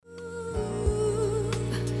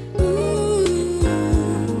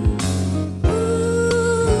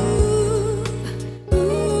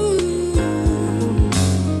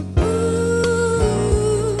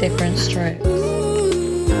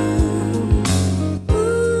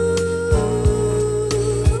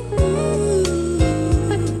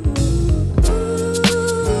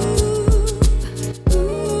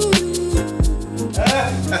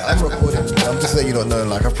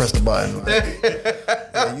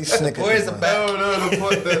You snickered. Boys are back. No,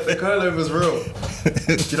 the curl over is real. Do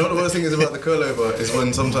you know what the worst thing is about the curl over is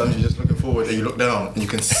when sometimes you're just looking forward and you look down and you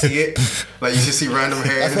can see it, like you just see random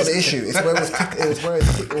hair. That's not the issue. It's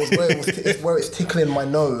where it's tickling my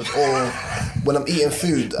nose, or when I'm eating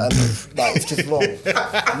food and like it's just long.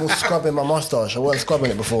 I'm all scrubbing my mustache. I wasn't scrubbing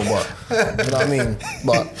it before, but you know what I mean.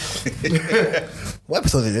 But what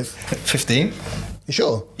episode is this? 15. You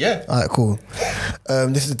sure? Yeah. Alright, cool.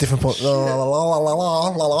 This is a different point.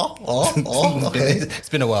 Okay. It's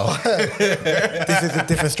been a while. This is a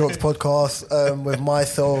Different Strokes podcast with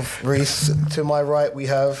myself, Reese. To my right we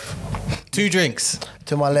have. 2 drinks.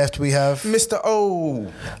 To my left we have. Mr.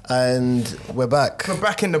 O. And we're back. We're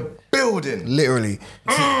back in the building. Literally.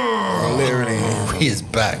 Literally. He is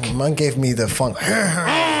back. Man gave me the funk.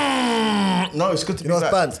 No, it's good to You be know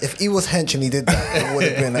back. what's bad? If he was hench and he did that, it would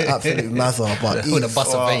have been an absolute mazza. But With a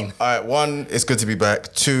bust of vein. Alright, 1, it's good to be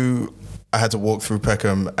back. 2, I had to walk through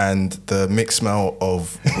Peckham and the mixed smell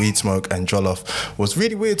of weed smoke and jollof was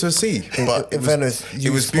really weird to see. But in fairness,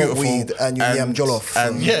 you smoke weed and you yam jollof.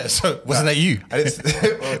 And Yeah, so wasn't that you? And it's,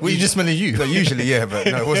 Were you just smelling you? No, usually, yeah, but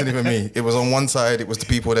no, it wasn't even me. It was on one side, it was the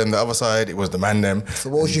people, then the other side, it was the man, them. So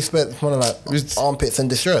what was you spent? Kind of like armpits and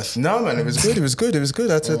distress. No, man, it was good. It was good. It was good.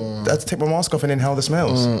 I had to take my mask off and inhale the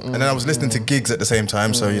smells. And then I was listening to gigs at the same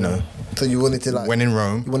time, so you know. So you wanted to like. When in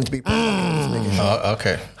Rome. You wanted to be. Oh,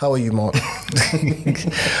 okay. How are you, Mark?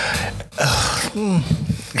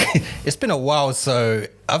 It's been a while, so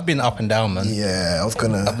I've been up and down, man. Yeah, I was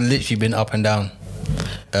gonna. I've literally been up and down.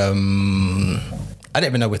 I don't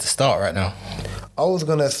even know where to start right now. I was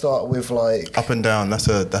gonna start with like. Up and down, that's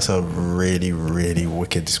a really, really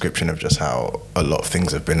wicked description of just how a lot of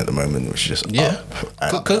things have been at the moment, which is just Yeah.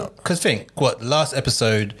 up and Because think, last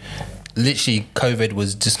episode, literally COVID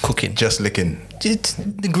was just cooking. just licking.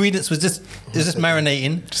 The ingredients was just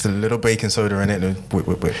marinating. Just a little baking soda in it. And whip.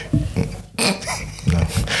 No.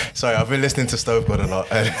 Sorry, I've been listening to Stove God a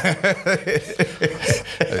lot. Okay.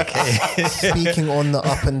 Speaking on the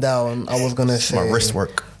up and down, I was gonna say My wrist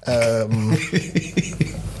work.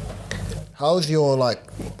 How's your like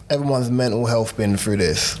everyone's mental health been through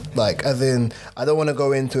this? Like, as in, I don't want to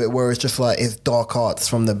go into it where it's just like it's dark arts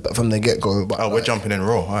from the get go. But Oh, we're jumping in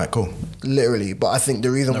raw. All right, cool. literally. But I think the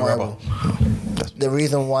reason why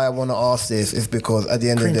I want to ask this is because at the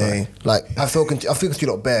end of the day, like I've spoken to you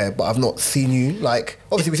lot bare, but I've not seen you. Like,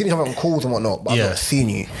 obviously we've seen each other on calls and whatnot, but I've not seen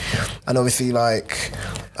you. And obviously, like,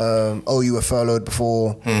 you were furloughed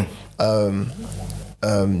before.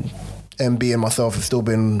 MB and myself have still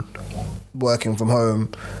been working from home,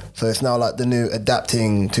 so it's now like the new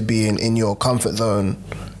adapting to being in your comfort zone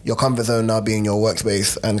now being your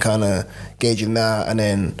workspace, and kind of gauging that, and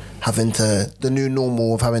then having to the new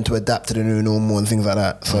normal of having to adapt to the new normal and things like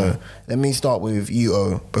that. So let me start with you,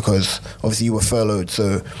 O, because obviously you were furloughed,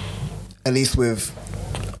 so at least with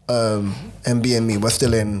MB and me, we're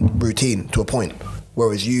still in routine to a point,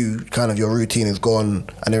 whereas you kind of your routine is gone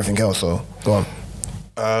and everything else. So go on.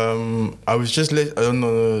 I was just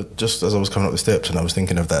just as I was coming up the steps, and I was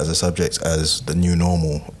thinking of that as a subject, as the new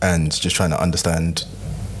normal, and just trying to understand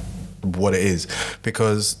what it is,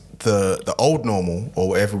 because the old normal, or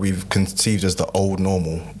whatever we've conceived as the old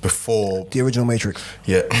normal before The original Matrix.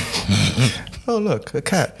 Yeah. Oh look, a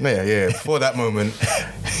cat. Yeah. Before that moment,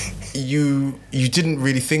 you didn't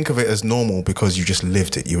really think of it as normal because you just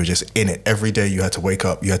lived it. You were just in it. Every day you had to wake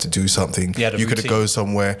up, you had to do something. You could go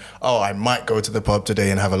somewhere. Oh, I might go to the pub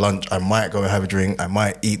today and have a lunch. I might go and have a drink. I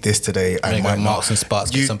might eat this today. I might go Marks and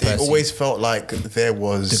Sparks, get some It Percy. always felt like there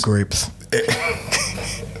was... The grapes.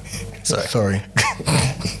 Sorry.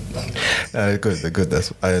 They're good.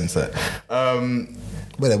 That's, I understand.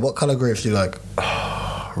 Wait, what colour grapes do you like?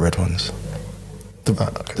 Red ones. The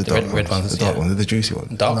dark red ones, The dark ones. The juicy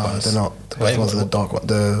ones. Dark No, ones. they're not. The red ones are the dark ones.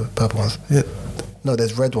 The purple ones. Yeah. No,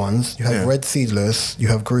 there's red ones. You have red seedless, you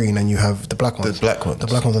have green, and you have the black ones. The black ones. The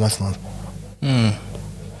black ones are nice ones.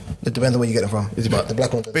 It depends on where you get them from. But the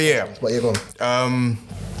black ones are But yeah. But go on.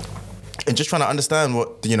 And just trying to understand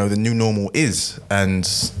what, the new normal is, and,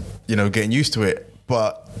 getting used to it.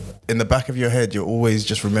 But in the back of your head, you're always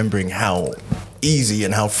just remembering how easy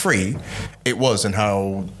and how free it was, and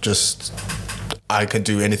how just I could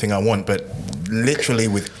do anything I want. But literally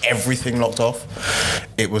with everything locked off,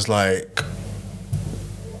 it was like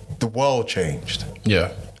the world changed.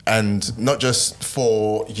 Yeah. And not just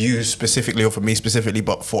for you specifically or for me specifically,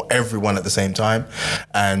 but for everyone at the same time.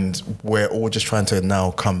 And we're all just trying to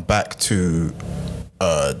now come back to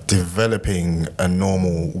developing a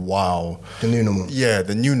normal while... The new normal. Yeah,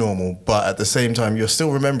 the new normal. But at the same time, you're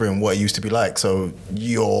still remembering what it used to be like. So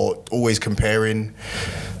you're always comparing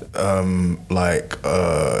even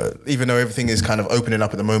though everything is kind of opening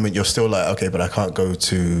up at the moment, you're still like, okay, but I can't go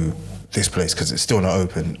to this place because it's still not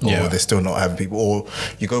open, or they're still not having people, or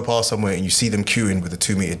you go past somewhere and you see them queuing with a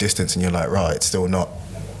 2 meter distance and you're like, right, it's still not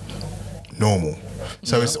normal.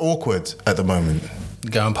 So it's awkward at the moment.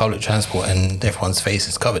 Go on public transport and everyone's face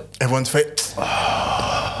is covered. Everyone's face.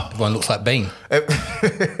 Everyone looks like Bane.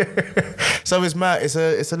 So it's mad. It's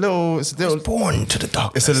a little. Born to the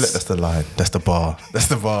darkness. That's the line. That's the bar.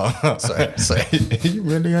 Sorry. You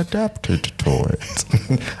really adapted to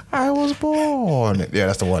it. I was born. Yeah,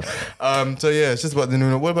 that's the one. So yeah, it's just about the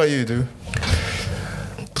new. What about you, dude?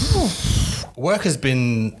 Work has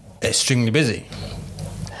been extremely busy.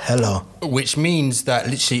 Hello. Which means that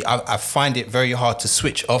literally I find it very hard to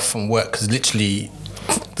switch off from work because literally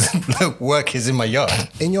work is in my yard.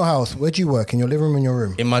 In your house, where do you work? In your living room, in your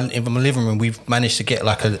room? In my living room, we've managed to get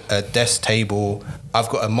like a desk table. I've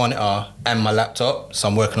got a monitor and my laptop, so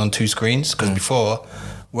I'm working on 2 screens. Because before,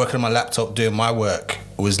 working on my laptop doing my work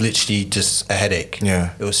was literally just a headache.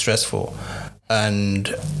 Yeah. It was stressful.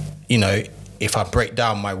 And, you know, if I break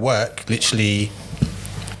down my work, literally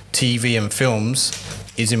TV and films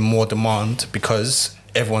is in more demand because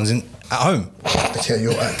everyone's at home. Yeah,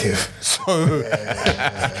 you're active. So,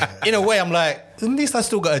 in a way, I'm like, at least I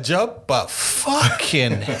still got a job. But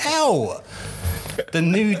fucking hell, the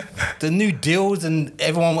new deals and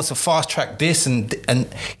everyone wants to fast track this and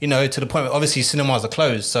you know, to the point where obviously cinemas are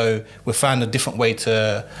closed. So we found a different way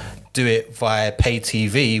to do it via pay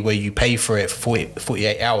TV, where you pay for it for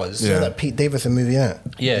 48 hours. Yeah, that Pete Davidson movie, yeah.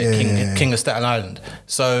 King of Staten Island.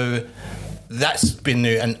 So that's been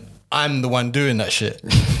new, and I'm the one doing that shit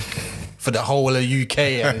for the whole of UK,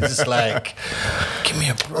 and it's just like, give me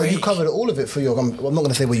a break. Oh, you covered all of it for your company. Well, I'm not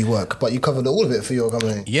going to say where you work, but you covered all of it for your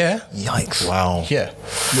company. Yeah. Yikes. Wow. Yeah.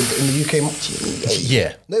 In the UK?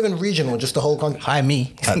 Yeah. Not even regional, just the whole country. Hi,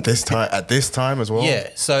 me. At this time as well. Yeah.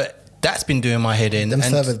 So that's been doing my head in. Them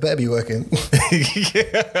servers better be working.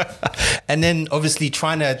 Yeah. And then obviously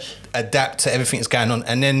trying to adapt to everything that's going on.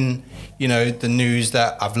 And then, you know, the news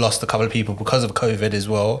that I've lost a couple of people because of COVID as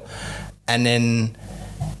well. And then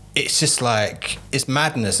it's just like, it's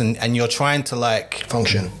madness. And you're trying to like...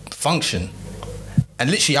 Function. And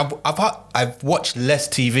literally, I've watched less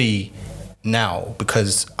TV now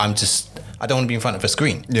because I don't want to be in front of a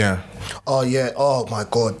screen. Yeah. Oh yeah. Oh my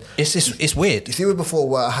God. It's weird. You see, with before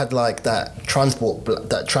where I had like that transport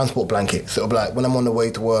blanket, sort of like when I'm on the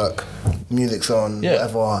way to work, music's on,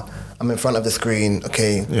 whatever. I'm in front of the screen.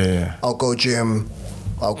 Okay. Yeah. I'll go gym.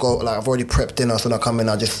 I'll go like I've already prepped dinner, so when I come in,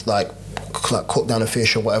 I just like cook down a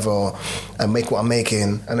fish or whatever, and make what I'm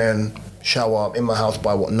making, and then shower in my house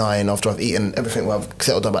by 9 after I've eaten everything. I've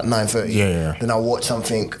settled up at 9:30. Yeah. Then I'll watch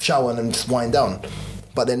something, shower, and then just wind down.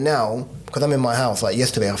 But then now, because I'm in my house, like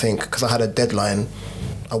yesterday, I think, because I had a deadline,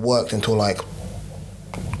 I worked until like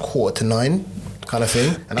 8:45 kind of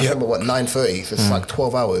thing. And I remember 9:30, so it's like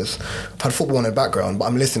 12 hours. I've had football in the background, but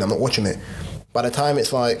I'm listening, I'm not watching it. By the time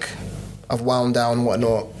it's like, I've wound down,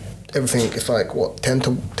 whatnot, everything, it's like, 10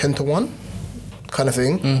 to 1 kind of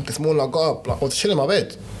thing. This morning I got up, like, I was chilling in my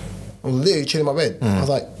bed. I was literally chilling in my bed. I was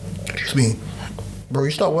like, excuse me, bro,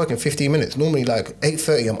 you start working 15 minutes. Normally like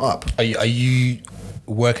 8:30 I'm up. Are you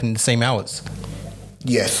working the same hours?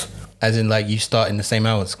 Yes. As in, like, you start in the same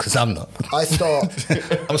hours? Because I'm not. I start...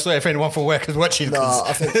 I'm sorry if anyone from work is watching. No,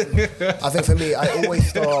 I think for me, I always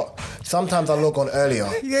start... Sometimes I log on earlier.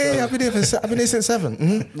 Yeah, I've been here since 7.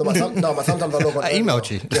 Mm-hmm. But sometimes I log on I emailed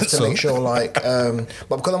you. Just to make sure, like...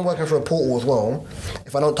 but because I'm working for a portal as well,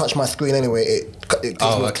 if I don't touch my screen anyway, it takes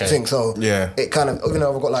me to think. So it kind of... Even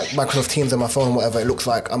though I've got, like, Microsoft Teams on my phone or whatever, it looks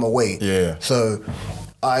like I'm away. Yeah. So...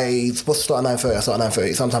 I'm supposed to start at 9:30. I start at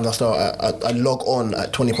 9:30. Sometimes I log on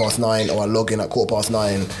at 9:20, or I log in at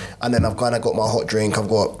 9:15, and then I've kind of got my hot drink. I've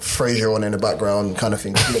got Frasier on in the background, kind of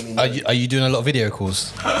thing. Are you doing a lot of video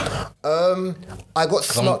calls? I got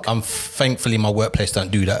snuck. I'm thankfully my workplace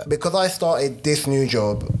don't do that because I started this new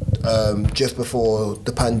job just before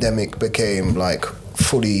the pandemic became like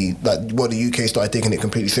fully like the UK started taking it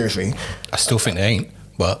completely seriously. I still think they ain't,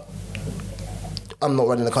 but. I'm not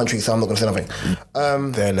running the country, so I'm not going to say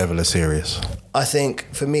nothing. Their level of serious. I think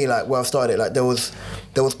for me, like where I started, like there was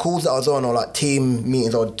calls that I was on, or like team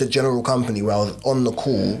meetings, or the general company where I was on the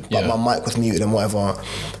call, but my mic was muted and whatever.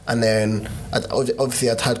 And then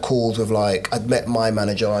obviously I'd had calls with like I'd met my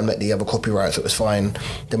manager, I met the other copywriter, so it was fine.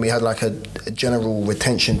 Then we had like a general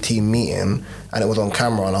retention team meeting, and it was on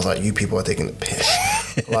camera, and I was like, you people are taking the piss.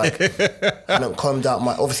 Like I hadn't combed out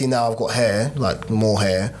my. Obviously now I've got hair, like more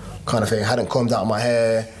hair. Kind of thing. Hadn't combed out my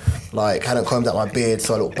hair, like hadn't combed out my beard,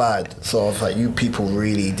 so I looked bad. So I was like, you people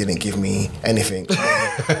really didn't give me anything.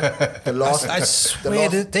 The last, I the swear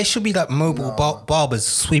last- there should be like mobile barbers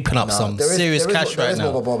sweeping up some there is- serious there is- cash there right is now.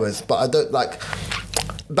 mobile barbers, but I don't like.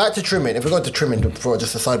 Back to trimming. If we go to trimming for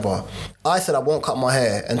just a sidebar, I said I won't cut my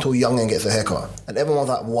hair until Youngin gets a haircut, and everyone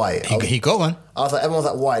was like, "Why?" He got one. I was like, everyone's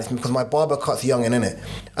like, "Why?" It's because my barber cuts Youngin in it,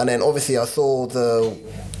 and then obviously I saw the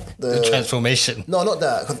Transformation. No, not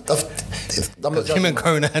that. 'Cause I'm not Him judging. and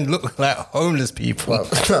Conan look like homeless people. Well,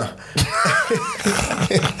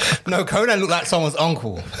 No, Conan looked like someone's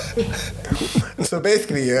uncle. so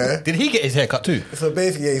basically, yeah. Did he get his hair cut too? So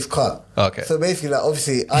basically, yeah, he's cut. Okay. So basically, like,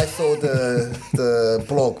 obviously, I saw the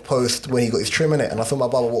blog post when he got his trim in it, and I saw my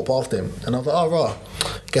barber walk past him, and I was like, "Oh, raw.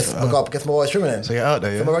 Guess my barber's trimming in." So you're out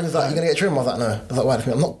there, So yeah? my brother's like, "You gonna get trim?" I was like, "No." I was like,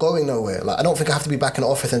 "Why?" I'm not going nowhere. Like, I don't think I have to be back in the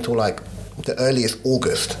office until like the earliest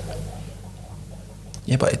August.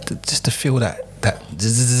 Yeah, but just to feel that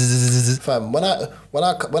Fam, when I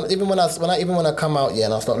come out, yeah,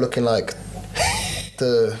 and I start looking like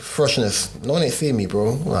the freshness, no one ain't seeing me,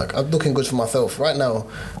 bro. Like, I'm looking good for myself right now.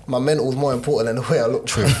 My mental's more important than the way I look.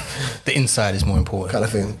 True. The inside is more important. Kind of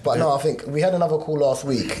thing. But no, I think we had another call last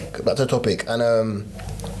week, back to the topic, and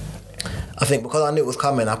I think because I knew it was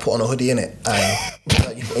coming, I put on a hoodie in it.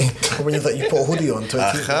 And when you put a hoodie on to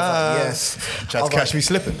a t-shirt, I was like, yes. Tried to catch me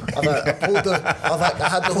slipping. I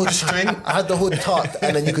had the hood string, I had the hood tucked,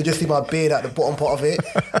 and then you could just see my beard at the bottom part of it.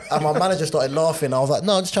 And my manager started laughing. I was like,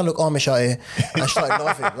 no, I'm just trying to look Amish out here. And she started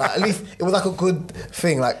laughing. Like, at least it was like a good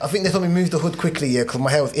thing. Like, I think they told me move the hood quickly, yeah, because my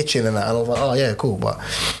hair was itching and that. And I was like, oh yeah, cool. But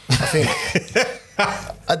I think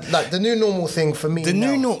like the new normal thing for me. The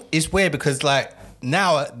new normal is weird because like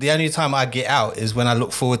now the only time I get out is when I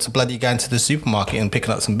look forward to bloody going to the supermarket and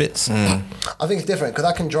picking up some bits. I think it's different because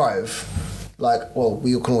I can drive. Like, well,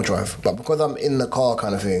 we can all drive, but because I'm in the car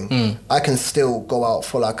kind of thing, I can still go out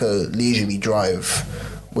for like a leisurely drive,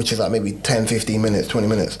 which is like maybe 10, 15 minutes, 20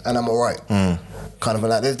 minutes, and I'm all right. Kind of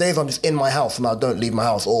like, there's days I'm just in my house and I don't leave my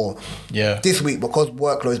house, or this week because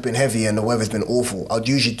workload's been heavy and the weather's been awful, I'd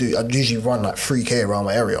usually run like 3K around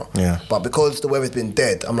my area. Yeah. But because the weather's been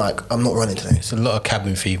dead, I'm like, I'm not running today. It's a lot of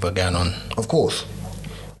cabin fever going on. Of course.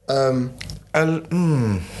 Go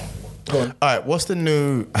on. All right, what's the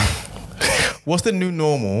new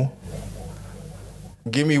normal?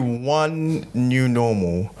 Give me one new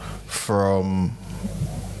normal from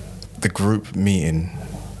the group meeting.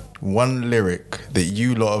 One lyric that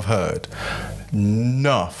you lot have heard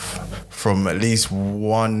enough from at least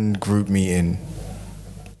one group meeting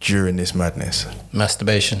during this madness.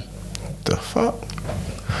 Masturbation. The fuck?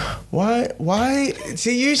 Why?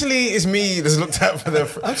 See, usually it's me that's looked at for the.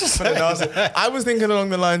 I'm just for the nasty. I was thinking along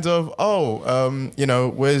the lines of,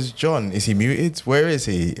 where's John? Is he muted? Where is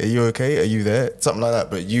he? Are you okay? Are you there? Something like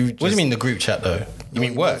that. But you. What do you mean the group chat though? You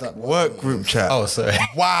mean work? Work group chat. Oh, sorry.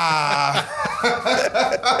 Wow.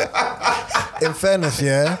 In fairness,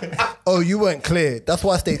 yeah. Oh, you weren't clear. That's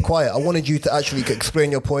why I stayed quiet. I wanted you to actually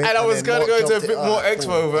explain your point. And I was then going to Mark go into a jumped bit in. more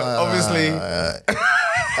expo, but obviously.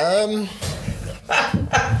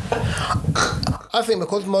 I think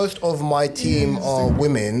because most of my team are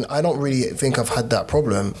women, I don't really think I've had that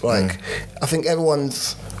problem. Like, I think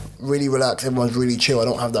everyone's really relaxed, everyone's really chill. I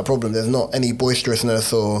don't have that problem. There's not any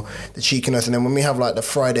boisterousness or the cheekiness. And then when we have like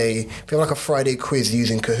if we have like a Friday quiz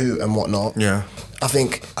using Kahoot and whatnot, I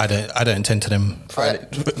think I don't attend to them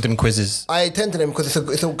them quizzes. I attend to them because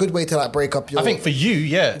it's a good way to like break up your. I think for you,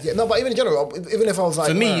 yeah. No, but even in general, even if I was like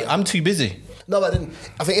for me, I'm too busy. No, but then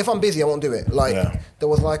I think if I'm busy, I won't do it. Like there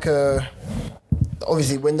was like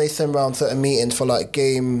obviously when they send around certain meetings for like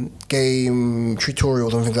game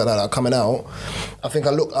tutorials and things like that are coming out, I think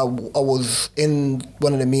I was in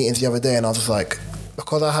one of the meetings the other day and I was just like,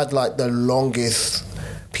 because I had like the longest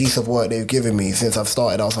piece of work they've given me since I've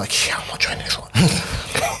started, I was like, yeah, I'm not trying this one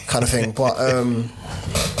kind of thing. But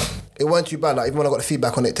it weren't too bad. Like even when I got the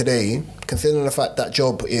feedback on it today, considering the fact that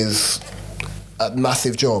job is a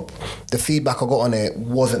massive job, the feedback I got on it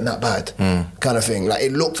wasn't that bad, kind of thing. Like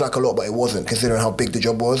it looked like a lot, but it wasn't, considering how big the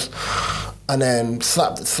job was. And then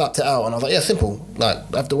slapped it out, and I was like, yeah, simple. Like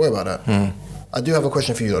I have to worry about that. I do have a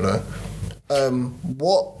question for you though.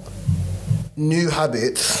 What new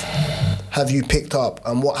habits have you picked up,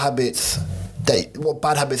 and what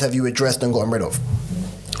bad habits have you addressed and gotten rid of?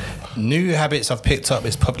 New habits I've picked up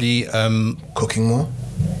is probably cooking more.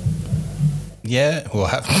 Yeah, well,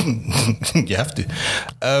 you have to.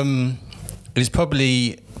 It's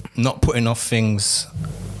probably not putting off things.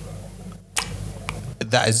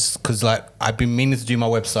 That is because, like, I've been meaning to do my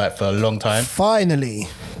website for a long time. Finally.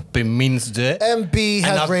 been meaning to do it. MB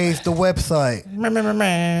has I've- raised the website.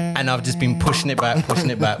 And I've just been pushing it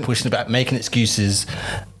back, making excuses,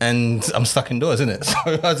 and I'm stuck indoors, innit? So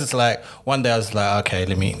I was just like, one day I was like, okay,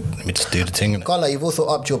 let me just do the thing. innit? Can't lie, you've also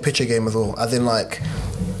upped your picture game as well, as in like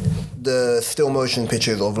the still motion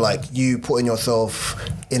pictures of like you putting yourself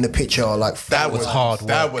in the picture, like That was was hard work.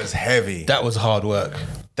 That was heavy. That was hard work.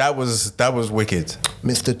 That was wicked.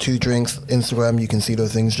 Mr. Two Drinks Instagram. You can see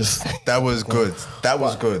those things. Just That was good. That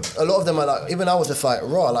was good. a lot of them are like. Even I was just like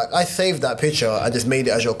raw. Like I saved that picture. I just made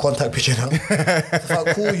it as your contact picture now. If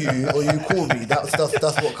I call you or you call me, that's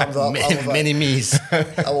what comes up. I was like- Many me's.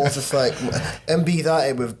 I was just like MB's at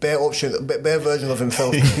it with bare options, bare versions of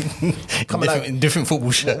himself. Coming like, in different football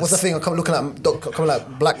shirts. what's the thing? I'm looking at coming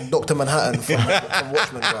like Black Dr. Manhattan from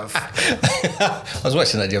Watchmen, bruv. I was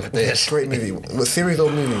watching that the other day. actually. Great movie. What series or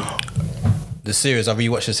movie? The series, I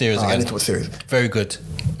rewatched the series I again. need to watch series. Very good.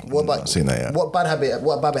 What about Not seen that yet. What bad habit?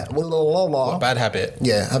 Bad habit.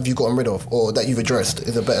 Yeah, have you gotten rid of, or that you've addressed?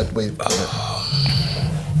 Is a better way.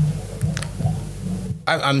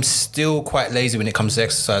 I'm still quite lazy when it comes to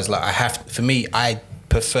exercise. Like I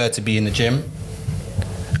prefer to be in the gym.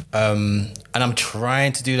 And I'm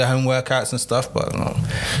trying to do the home workouts and stuff, but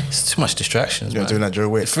it's too much distractions. You're man. doing that during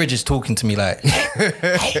The weight. fridge is talking to me like,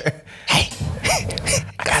 hey,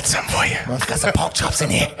 I got some for you. I got some pork chops in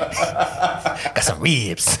here. Got some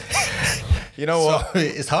ribs. You know what? So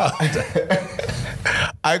it's hard.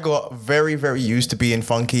 I got very, very used to being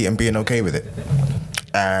funky and being okay with it.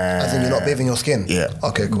 As in, you're not bathing your skin. Yeah.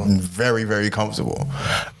 Okay. Cool. Very, very comfortable.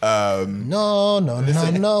 No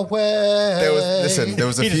way. There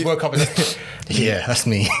was a He just few. woke up and yeah, that's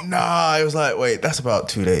me. Nah, it was like, wait, that's about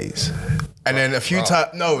 2 days. And then a few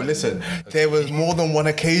times, no, listen, there was more than one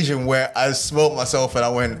occasion where I smelled myself and I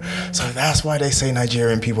went, so that's why they say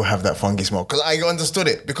Nigerian people have that funky smell. Because I understood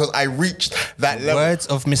it, because I reached that level. Words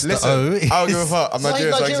of Mr. Listen, O. I don't give a fuck. I'm No,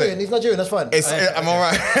 Nigerian, he's so I can Nigerian. say He's Nigerian. That's fine. I'm all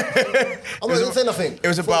right. I'm not even saying nothing. It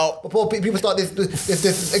was about... Before people start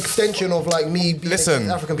this extension of like me being Listen,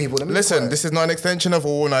 against African people. Let me be listen. quiet. This is not an extension of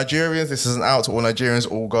all Nigerians. This isn't out to all Nigerians,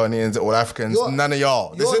 all Ghanaians, all Africans. You're- None of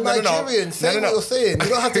y'all. You're This is, Nigerian. Say what you're saying. You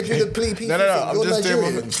don't have to do the plea. No. I'm You're just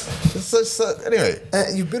Nigerian. anyway.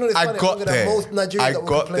 You've been on this I planet got longer than there. most Nigerians I that will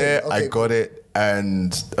got complain. there. Okay, I got it,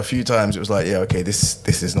 and a few times it was like, yeah, okay, this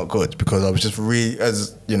is not good, because I was just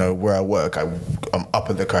as you know, where I work, I'm up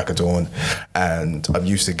at the crack of dawn, and I'm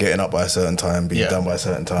used to getting up by a certain time, being done by a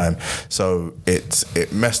certain time. So it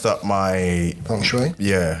messed up my Feng shui?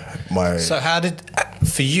 Yeah, my. So how did,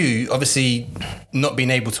 for you, obviously not being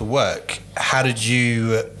able to work, how did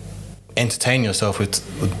you entertain yourself with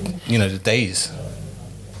the days?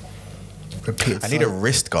 Repeated I need a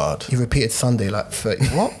wrist guard. He repeated Sunday like 30.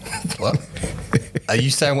 What? What? Are you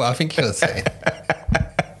saying what I think you're saying?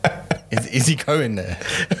 Is he going there?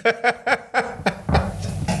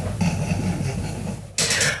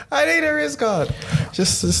 I need a wrist guard.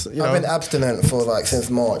 Just you know. I've been abstinent for like since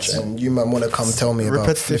March, and you man want to come tell me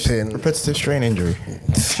about flipping repetitive strain injury.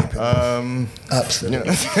 abstinent.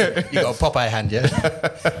 You got a Popeye hand, yeah?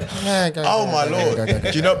 Oh my lord!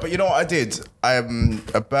 Do you know? But you know what I did?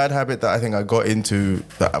 A bad habit that I think I got into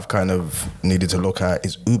that I've kind of needed to look at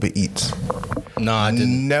is Uber Eats. No, I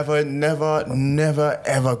didn't. Never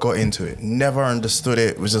ever got into it. Never understood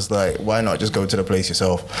it. It was just like, why not just go to the place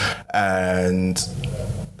yourself? And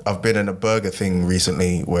I've been in a burger thing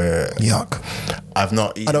recently where Yuck. I've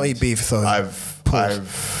not eaten. I don't eat beef, so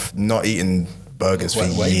I've not eaten burgers for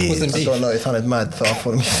Why you pausing years. I beef? don't know. It sounded mad, so I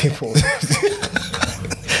thought let me say pause.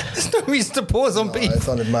 There's no reason to pause on beef. It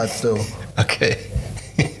sounded mad still. Okay.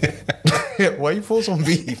 Why you pause on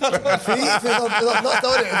beef? See, if I've not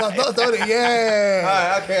done it,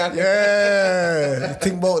 yeah. Okay. Yeah.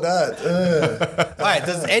 Think about that. All right,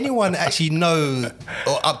 does anyone actually know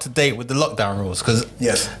or up to date with the lockdown rules? Because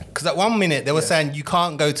Yes. at one minute they were saying you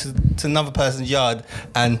can't go to another person's yard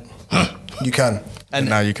and You can. and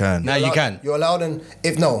Now you can. Now you can. You're allowed in,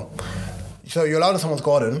 so you're allowed in someone's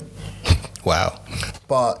garden, Wow.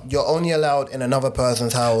 but you're only allowed in another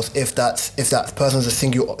person's house if that person's a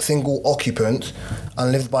single occupant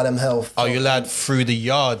and lives by themselves. Are you allowed through the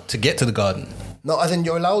yard to get to the garden? No, as in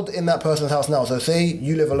you're allowed in that person's house now. So say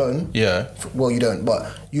you live alone. Yeah. Well, you don't,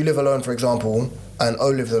 but you live alone, for example, and O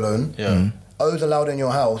lives alone. Yeah. O's allowed in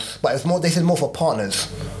your house, but it's more. This is more for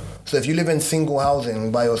partners. So if you live in single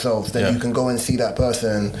housing by yourselves, then Yeah. you can go and see that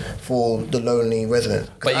person for the lonely resident.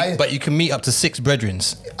 'Cause But you can meet up to 6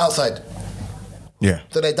 brethrens. outside. Yeah.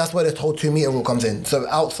 So that's where the whole 2 meter rule comes in. So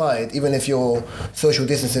outside, even if you're social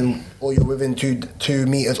distancing or you're within two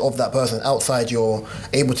meters of that person, outside you're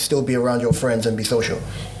able to still be around your friends and be social.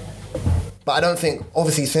 But I don't think,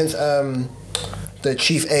 obviously, since the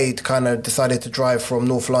chief aide kind of decided to drive from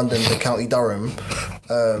North London to County Durham.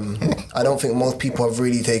 I don't think most people have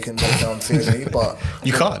really taken lockdown seriously, but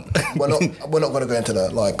You can't. we're not going to go into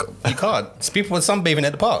that. Like, You can't. People were sunbathing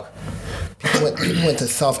at the park. people went to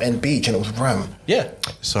South End Beach and it was ram. Yeah.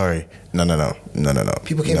 Sorry. No.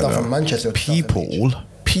 People came down from Manchester to South End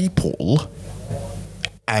People,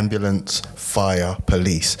 ambulance, fire,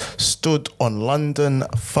 police stood on London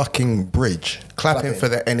fucking bridge, clapping for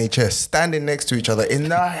the NHS, standing next to each other in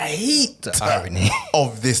the heat The irony.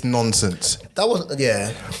 of this nonsense. That was,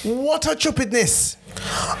 yeah. What a stupidness!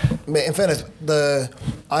 Mate, in fairness,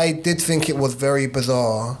 I did think it was very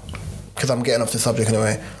bizarre, because I'm getting off the subject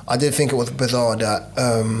anyway. I did think it was bizarre that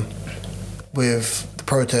with the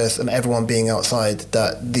protests and everyone being outside,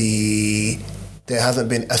 that there hasn't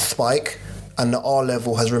been a spike and the R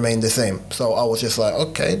level has remained the same. So I was just like,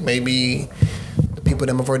 okay, maybe the people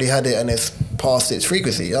them have already had it and it's past its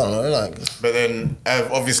frequency. I don't know, like. But then,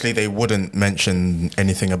 obviously, they wouldn't mention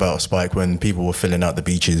anything about a spike when people were filling out the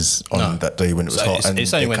beaches on that day when it was So hot, it's- and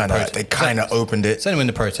it's only when they kind of opened it. It's only when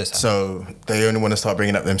the protests happen. So they only want to start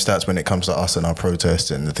bringing up them stats when it comes to us and our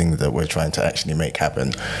protests and the things that we're trying to actually make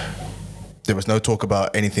happen. There was no talk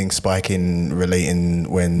about anything spiking relating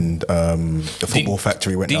when the football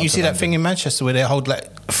factory went. Did you see that thing in Manchester where they hold like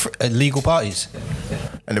illegal parties?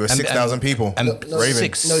 And there were 6,000 people And raving.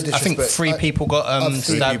 six. No I think disrespect. 3 people got I've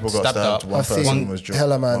seen- stabbed, people got stabbed up. One I've person seen was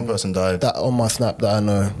hella man one person died. that on my snap that I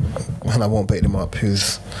know, and I won't bait them up,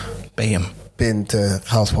 who's Bam. been to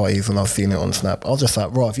house parties and I've seen it on Snap. I was just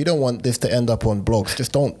like, if you don't want this to end up on blogs,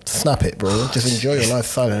 just don't snap it, bro. Just enjoy your life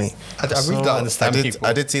silently. I really don't understand people.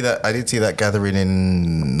 I did see that gathering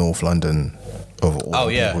in North London of all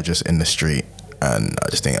the people just in the street, and I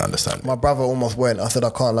just didn't understand. My brother almost went. I said,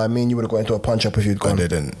 I can't lie, me and you would have got into a punch up if you'd I gone.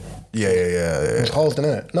 didn't. Yeah. It was Halsden,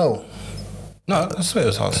 innit? No. No, I swear it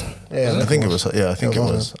was House. Yeah, I think it was. Yeah, I think it It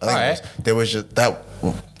was was. I think Alright. it was. There was just that.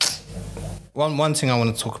 One thing I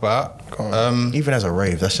want to talk about. Even as a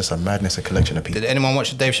rave, that's just a madness, a collection of people. Did anyone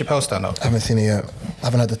watch the Dave Chappelle stand up? I haven't seen it yet. I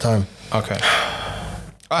haven't had the time. Okay.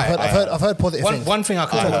 All right. I've heard positive things. One thing I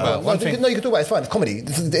can talk about. One thing. No, you can talk about it. It's fine. It's comedy.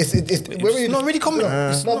 It's not really comedy.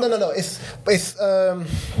 No.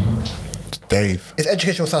 Dave. It's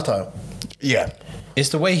educational satire. Yeah. It's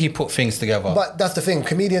the way he put things together. But that's the thing.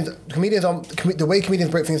 Comedians the way comedians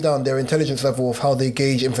break things down, their intelligence level of how they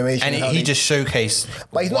gauge information. and how he they- just showcased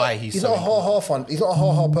But why he's not a ha fun. He's not a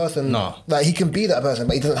ha person. No. Like he can be that person,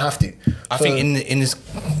 but he doesn't have to. I So- think in this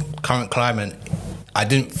current climate, I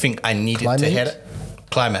didn't think I needed to Climate? hear it.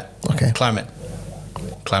 Climate. Okay. Climate.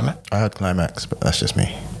 I heard climax, but that's just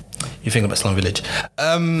me. You think about Slum Village.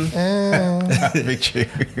 Big tune.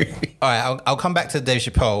 All right, I'll come back to Dave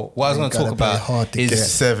Chappelle. What I was going to gotta talk be about hard to is get.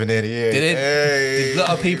 788. did a lot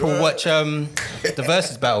of people watch the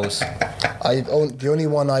versus battles? The only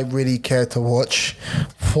one I really cared to watch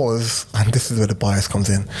was, and this is where the bias comes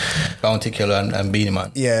in. Bounty Killer and Beanie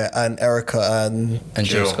Man Yeah, and Erica and Jill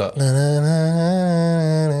Jill. Scott. yeah. I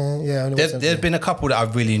only watched them There's two. been a couple that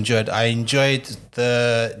I've really enjoyed. I enjoyed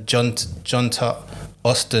the Jonta,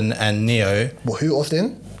 Austin and Neo. Well, who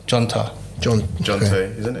Austin? Jonta. John.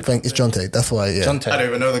 Jonte, isn't it? It's Jonte. That's why. Yeah. I Jonte. don't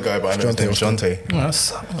even know the guy, but I know his name is Jonte. Oh, that's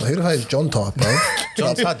Who the hell is Jonta, bro?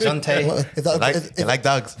 Jonte. Is that You like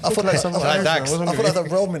dogs? I thought that's like dogs. I thought that's a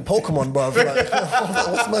realm in Pokemon, bro. Like,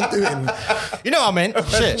 what's man doing? You know what I mean?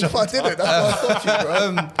 Shit. I did it. That's why I stopped you, bro.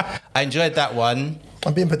 I enjoyed that one.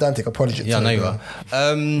 I'm being pedantic. Apologies. Yeah, I know you are.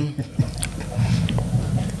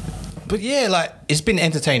 But yeah, like it's been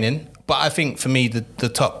entertaining. But I think for me, the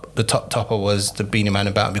top topper was the Beanie Man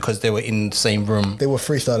and Bounty because they were in the same room They were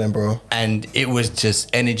freestyling, bro. and it was just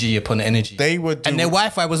energy upon energy. They were and their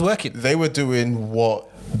Wi-Fi was working. They were doing what,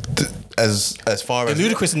 as far as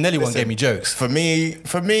Ludacris and Nelly one gave me jokes. For me,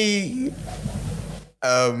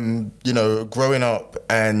 you know, growing up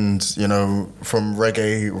and, you know, from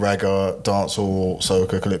reggae, ragga, dancehall,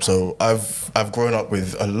 soca, calypso, I've grown up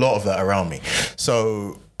with a lot of that around me.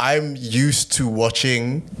 So I'm used to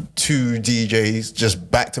watching two DJs just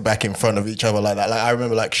back to back in front of each other like that. Like I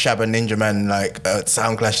remember like Shabba Ninja Man, like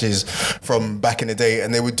sound clashes from back in the day,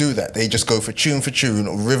 and they would do that. They just go for tune,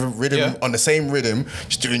 or rhythm Yeah. on the same rhythm,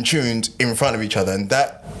 just doing tunes in front of each other, and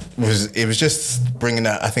that was just bringing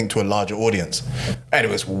that, I think, to a larger audience, and it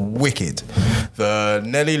was wicked. The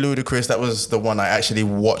Nelly Ludacris, that was the one I actually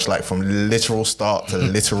watched like from literal start to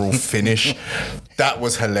literal finish. That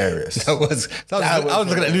was hilarious. I was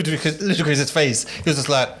looking at Ludacris' face. He was just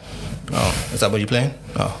like, "Oh, is that what you're playing?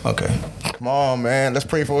 Oh, okay." Come on, man, let's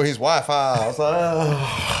pray for his Wi-Fi. I was like,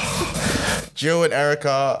 oh. Jill and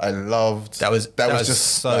Erica, I loved. That was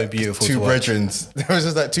just so like beautiful Two to watch. brethrens. There was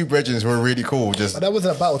just like two brethrens who were really cool. Just But that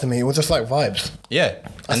wasn't a battle to me. It was just like vibes. Yeah.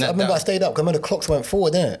 I remember I stayed up because I remember the clocks went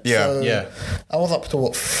forward, didn't it? Yeah. Yeah. I was up to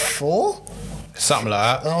what, 4? something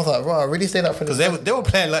like And that. I was like, right, I really stayed up for Because this. they were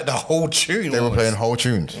playing like the whole tune. they were almost. playing whole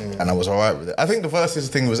tunes, and I was all right with it. I think the verses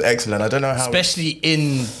thing was excellent. I don't know how. Especially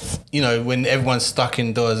in, when everyone's stuck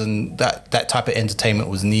indoors and that type of entertainment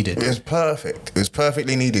was needed. It was perfect. It was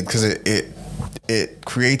perfectly needed because it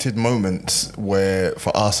created moments where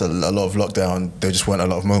for us a lot of lockdown there just weren't a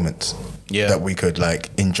lot of moments that we could like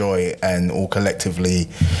enjoy and all collectively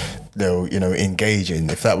engage in.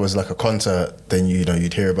 If that was like a concert, then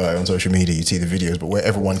you'd hear about it on social media, you'd see the videos, but where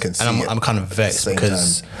everyone can see And it I'm kind of vexed same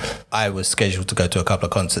because time. I was scheduled to go to a couple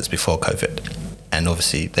of concerts before COVID, and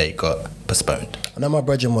obviously they got postponed. I know my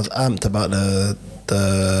brethren was amped about that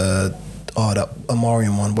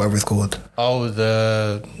Amarian one, whatever it's called. Oh,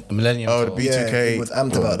 the Millennium. Oh, Tour. the B2K. Yeah, he was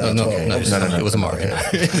amped about that. No, as well. it was a Mario.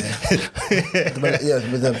 With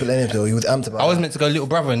the Millennium Tour, he was amped about I was that. meant to go Little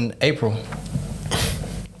Brother in April,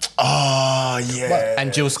 Oh yeah.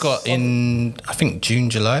 and Jill Scott in I think June,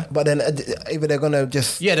 July. But then either they're going to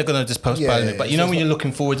just... Yeah, they're gonna just postpone Yeah, it. But so when you're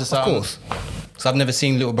looking forward to something, course. So I've never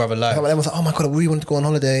seen Little Brother live. Everyone was like, oh my God, I really wanted to go on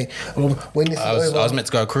holiday. When this I is over, was meant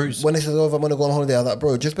to go on a cruise. When this is over, I'm going to go on holiday. I was like,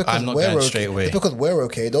 bro, just because I'm not we're going okay, straight away. just because we're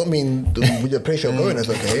okay, don't mean the place you're going is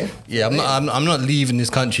okay. Yeah, I'm not leaving this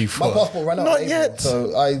country My for passport ran out Not in April, yet.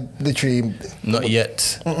 so I literally... not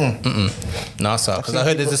yet. Nah, sir. Because I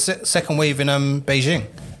heard there's a second wave in Beijing.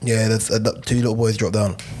 Yeah, there's 2 little boys dropped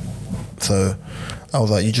down. So I was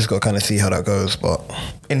like, you just got to kind of see how that goes. But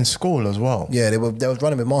In school as well. yeah, they was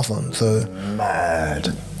running with masks on, so Mad.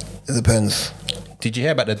 it depends. Did you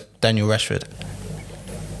hear about the Daniel Rashford?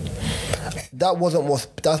 That wasn't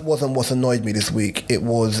what's annoyed me this week. It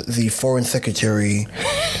was the foreign secretary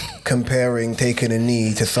comparing taking a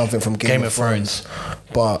knee to something from Game of Thrones.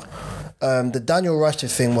 But the Daniel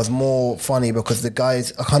Rashford thing was more funny because the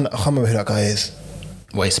guys, I can't remember who that guy is.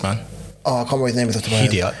 Wasteman. Oh, I can't remember his name. Off the top of my head.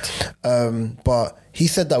 Idiot. But he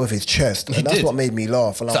said that with his chest, and He that's did. what made me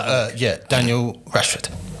laugh. And I was like, Yeah, Daniel Rashford.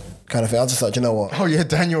 kind of thing. I was just like, you know what? Oh yeah,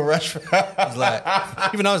 Daniel Rashford. I was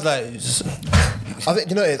like, even I was like, I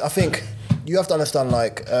think I think you have to understand.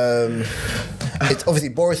 Like, it's obviously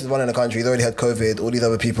Boris is running the country. He's already had COVID. All these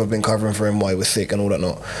other people have been covering for him while he was sick and all that.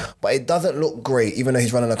 Not, but it doesn't look great, even though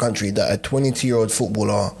he's running a country that a 22-year-old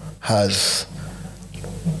footballer has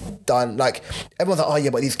done. Like, everyone's like, oh yeah,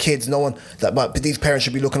 but these kids, no one. Like, but these parents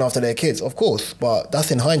should be looking after their kids, of course. But that's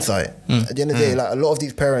in hindsight. At the end of the day, like a lot of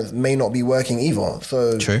these parents may not be working either.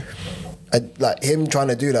 So True. Like him trying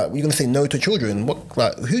to do that, you're gonna say no to children. What?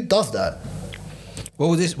 Like, who does that?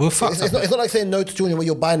 we're fucked It's up. not like saying no to children when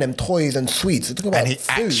you're buying them toys and sweets. It's talking about And he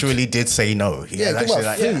food. actually did say no. He Yeah, was talking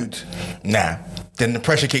actually about like, food. nah. Then the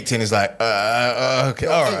pressure kicked in. Is like, okay,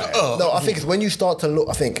 all right. No, I think it's when you start to look.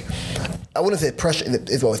 I wouldn't say pressure.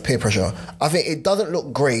 It's peer pressure. I think it doesn't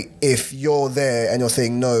look great if you're there and you're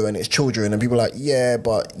saying no, and it's children, and people are like, yeah,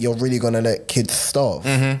 but you're really gonna let kids starve,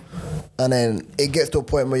 and then it gets to a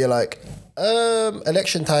point where you're like.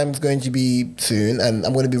 Election time is going to be soon, and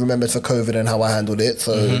I'm going to be remembered for COVID and how I handled it.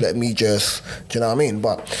 So let me just, do you know what I mean?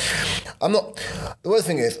 But I'm not. The worst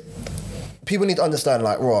thing is, people need to understand.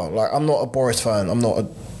 Like, I'm not a Boris fan. I'm not a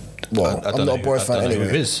Boris fan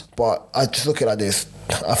anyway. But I just look at it like this.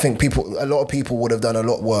 I think a lot of people would have done a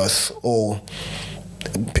lot worse, or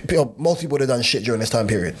most people would have done shit during this time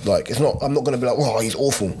period. Like, it's not. I'm not going to be like, "Well, he's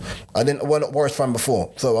awful." We're not Boris fan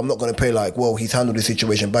before, so I'm not going to play like, "Well, he's handled the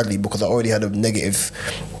situation badly," because I already had a negative.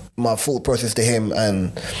 My thought process to him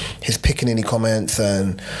and his pickaninny comments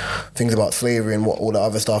and things about slavery and all the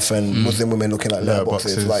other stuff and Muslim women looking like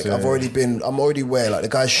letterboxes. Like, yeah. I'm already aware. Like, the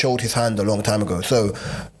guy showed his hand a long time ago, so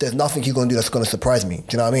there's nothing he's going to do that's going to surprise me. Do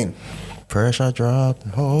you know what I mean? Pressure drop,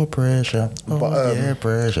 oh pressure, oh But, yeah,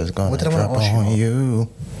 pressure's gonna what did I drop wanna ask on you? you.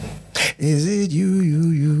 Is it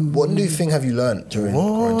you? What new thing have you learned during Oh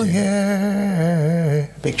quarantine? yeah,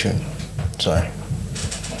 big tune. Sorry,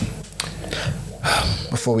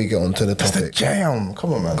 Before we get on to the that's the topic, jam.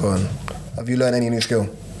 Come on, man. go on. Have you learned any new skill?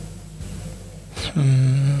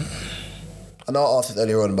 I know I asked this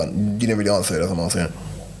earlier on, but you didn't really answer it. That's what I'm asking.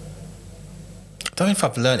 I don't know if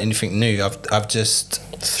I've learned anything new. I've just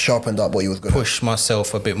Sharpened up what you was good at. pushed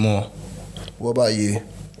myself a bit more. What about you?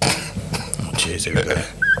 Oh, cheers, here we go.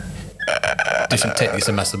 Different techniques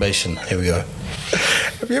of masturbation. Here we go.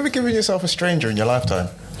 Have you ever given yourself a stranger in your lifetime?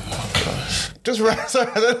 Just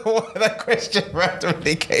sorry, I don't know why that question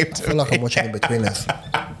randomly came to I feel like me. I'm watching In Between Us.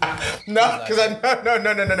 No, because no.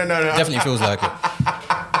 Definitely feels like it.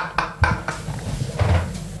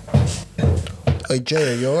 Hey,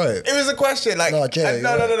 Jay, you alright? It was a question. Like, No, Jay,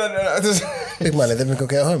 no. Just- Big man, let me go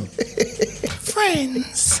get home.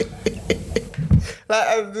 Friends.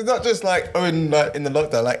 like, not just like in the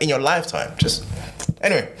lockdown, like in your lifetime. Just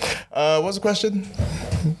anyway. What's the question?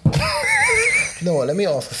 You know what? Let me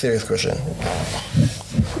ask a serious question.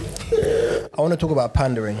 I want to talk about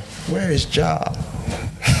pandering. Where is Ja?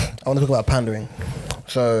 I want to talk about pandering.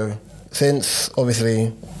 So, since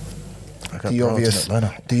obviously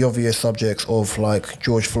the obvious subjects of like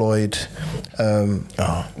George Floyd,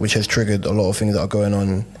 which has triggered a lot of things that are going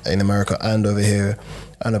on in America and over here,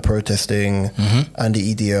 and the protesting, and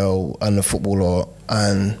the EDL, and the football law,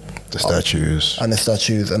 and The statues. and the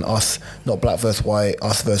statues, and us, not black versus white,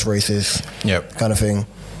 us versus racist, Yep. kind of thing.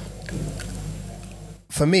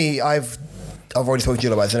 For me, I've already spoken to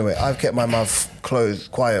you about this anyway. I've kept my mouth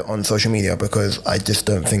quiet on social media because I just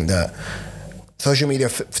don't think that social media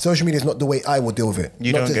is not the way I would deal with it.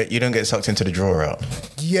 You don't get sucked into the drawer out.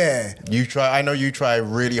 Yeah. You try. I know you try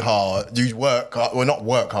really hard. You work hard. Well, not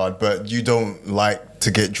work hard, but you don't like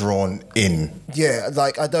to get drawn in. Yeah,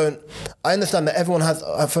 like I understand that everyone has,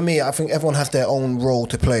 for me, I think everyone has their own role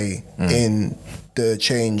to play in the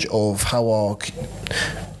change of how our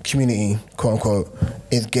community, quote unquote,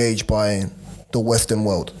 is gauged by the Western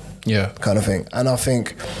world. Yeah. Kind of thing. And I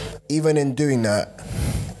think even in doing that,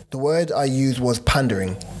 the word I used was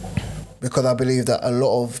pandering, because I believe that a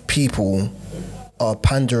lot of people are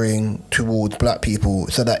pandering towards black people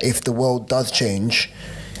so that if the world does change,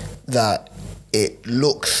 that it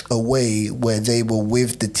looks a way where they were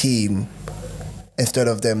with the team instead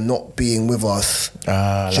of them not being with us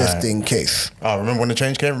just in case. Oh, remember when the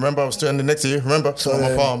change came? Remember I was standing next to you? Remember? So on my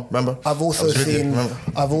then farm? Remember? I've also seen, and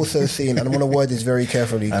I want to word this very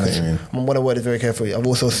carefully. I know what you mean. I want to word this very carefully. I've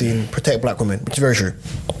also seen protect black women, which is very true.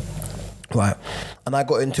 Right. And I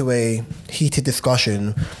got into a heated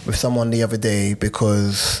discussion with someone the other day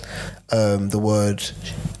because the word,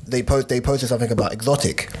 they posted something about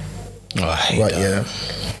exotic. Oh, I hate Right, that. yeah.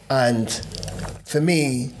 And for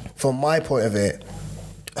me, from my point of it,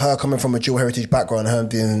 her coming from a dual heritage background, her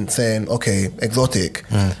being saying, okay, exotic,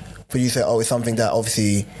 for you to say, oh, it's something that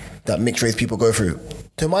obviously that mixed race people go through.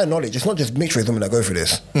 To my knowledge, it's not just mixed race women that go through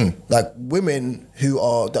this. Like women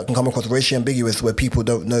that can come across racially ambiguous, where people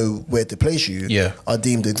don't know where to place you, are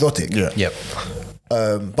deemed exotic. Yeah. Yep.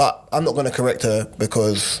 But I'm not going to correct her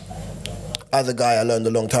because as a guy, I learned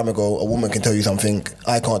a long time ago, a woman can tell you something,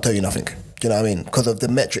 I can't tell you nothing. Do you know what I mean? Because of the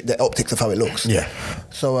metric, the optics of how it looks. Yeah.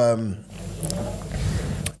 So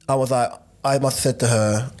I was like, I must have said to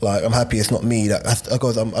her, like, I'm happy it's not me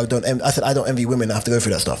that I don't envy women that have to go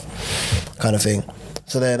through that stuff, kind of thing.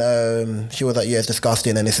 So then she was like, yeah, it's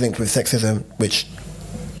disgusting and it's linked with sexism, which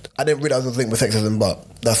I didn't realize it was linked with sexism,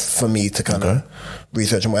 but that's for me to kind of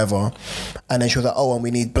research and whatever. And then she was like, oh, and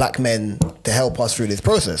we need black men to help us through this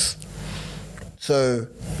process. So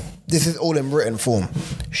this is all in written form.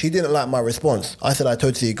 She didn't like my response. I said I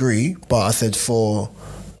totally agree, but I said for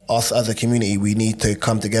us as a community, we need to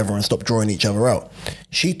come together and stop drawing each other out.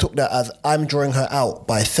 She took that as I'm drawing her out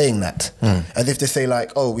by saying that, as if to say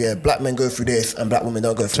like, oh yeah, black men go through this and black women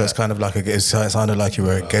don't go through So it's that. kind of like it sounded like you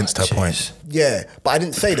were against her point. Yeah, but I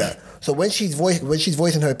didn't say that. So when she's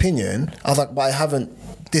voicing her opinion, I was like, but I haven't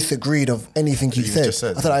disagreed of anything you said. just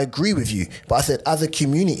said. I said I agree with you, but I said as a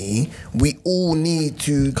community we all need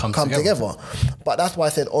to come together. But that's why I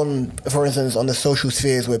said for instance on the social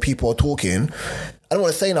spheres where people are talking, I don't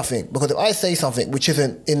want to say nothing, because if I say something which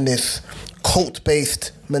isn't in this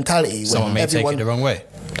cult-based mentality, Someone may take it the wrong way.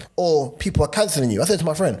 or people are cancelling you. I said to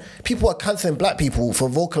my friend, people are cancelling black people for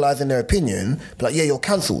vocalising their opinion, but like, yeah, you're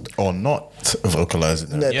cancelled. Or not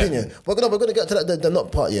vocalizing Their that. opinion. We're going to get to that, the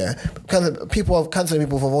not part, yeah. People are cancelling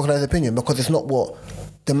people for vocalising opinion because it's not what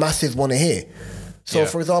the masses want to hear. So,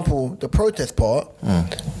 for example, the protest part,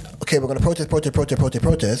 okay, we're going to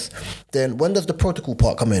protest. Then when does the protocol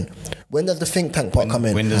part come in? When does the think tank part come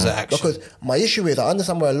in? When does the action? Because my issue is, I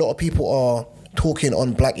understand where a lot of people are talking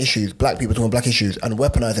on black issues, black people talking on black issues and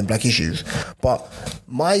weaponizing black issues. But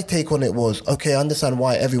my take on it was, okay, I understand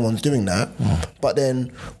why everyone's doing that, but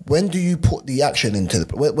then when do you put the action into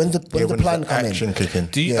the, when's the plan come in? Action kicking.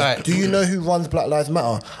 Do you, Do you know who runs Black Lives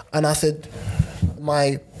Matter? And I said,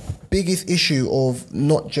 my biggest issue of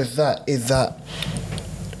not just that is that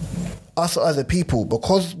us as a people,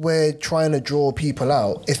 because we're trying to draw people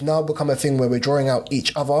out, it's now become a thing where we're drawing out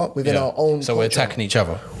each other within our own So we're culture, attacking each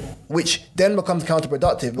other. which then becomes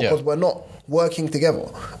counterproductive because we're not working together.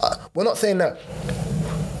 We're not saying that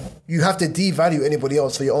you have to devalue anybody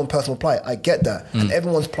else for your own personal plight. I get that. And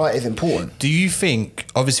everyone's plight is important. Do you think,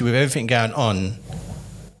 obviously with everything going on,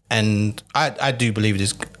 and I do believe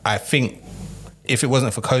this, I think if it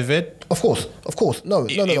wasn't for COVID, Of course. No.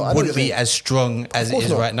 it I know what wouldn't you're be saying. as strong as Of it course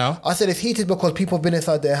is not. right now. I said it's heated because people have been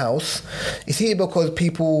inside their house. It's heated because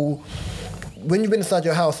people, when you've been inside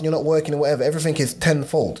your house and you're not working or whatever, everything is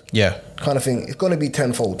tenfold. Yeah. Kind of thing. It's going to be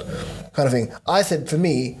tenfold. Kind of thing. I said for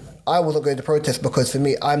me, I wasn't going to protest because for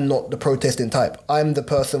me, I'm not the protesting type. I'm the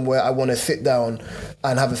person where I want to sit down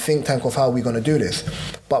and have a think tank of how we're going to do this.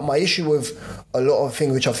 But my issue with a lot of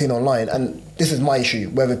things which I've seen online, and this is my issue,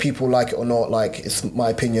 whether people like it or not, like it's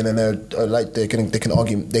my opinion, and they're like they can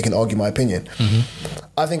argue my opinion.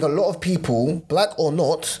 I think a lot of people, black or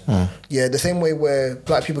not, the same way where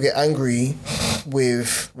black people get angry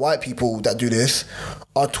with white people that do this,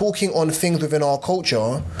 are talking on things within our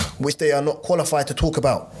culture which they are not qualified to talk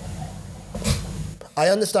about. I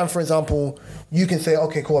understand, for example, you can say,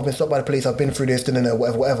 okay, cool, I've been stopped by the police, I've been through this,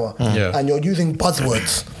 whatever. Yeah. And you're using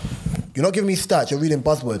buzzwords. You're not giving me stats, you're reading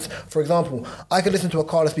buzzwords. For example, I could listen to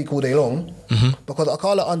Akala speak all day long because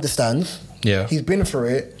Akala understands. Yeah. He's been through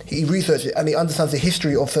it, he researched it, and he understands the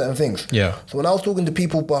history of certain things. Yeah. So when I was talking to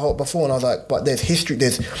people before, and I was like, but there's history,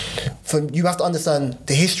 you have to understand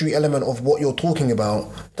the history element of what you're talking about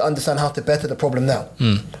to understand how to better the problem now.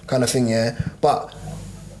 Kind of thing, yeah. But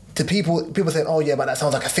to people saying, oh yeah, but that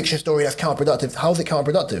sounds like a fiction story, that's counterproductive. How is it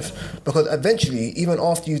counterproductive? Because eventually, even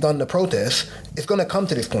after you've done the protest, it's going to come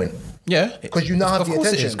to this point. Yeah. Because you now have the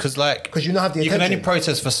attention. Because you now have the you can only attention.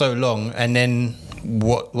 protest for so long, and then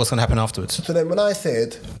what's going to happen afterwards? So then when I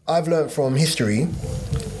said, I've learned from history,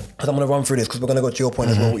 because I'm going to run through this because we're going to go to your point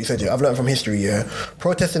as well, what you said, yeah. I've learned from history, yeah.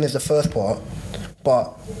 Protesting is the first part,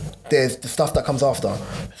 but there's the stuff that comes after.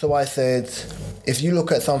 So I said, if you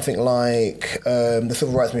look at something like the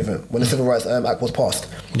Civil Rights Movement, when the Civil Rights Act was passed,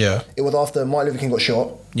 Yeah. it was after Martin Luther King got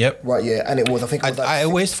shot. Yep. Right, yeah, and it was, I think it was like... I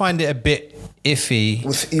always find it a bit iffy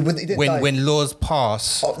he didn't die. when laws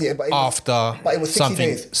pass Oh, yeah, but it was- after but it was 60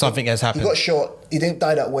 days. something has happened. He got shot. He didn't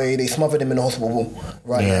die that way. They smothered him in the hospital.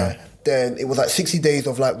 Right. Yeah. Then it was like 60 days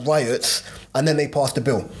of like riots, and then they passed the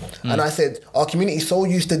bill. And I said, our community is so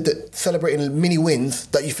used to celebrating mini wins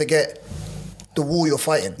that you forget the war you're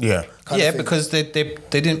fighting. Yeah. Kind of Yeah, thing. because they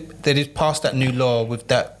did pass that new law with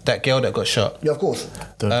that girl that got shot. Yeah, of course.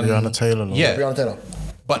 The Breonna Taylor law. yeah. Breonna Taylor.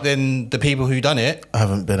 But then the people who done it,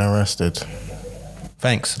 Haven't been arrested,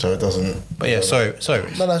 thanks. so it doesn't. But yeah, sorry.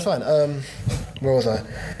 No, that's fine. Where was I?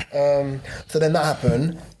 So then that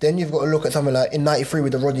happened. Then you've got to look at something like in '93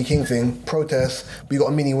 with the Rodney King thing, protests. We got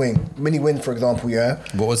a mini win, for example. Yeah.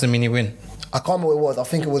 What was the mini win? I can't remember what it was. I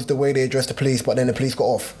think it was the way they addressed the police, but then the police got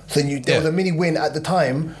off. So there was a mini win at the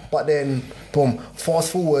time, but then boom.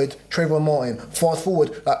 Fast forward, Trayvon Martin. Fast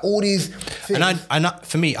forward, like all these things. And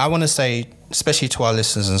for me, I want to say, especially to our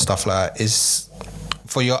listeners and stuff like that, is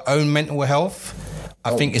for your own mental health.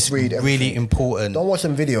 I think it's read really everything. important Don't watch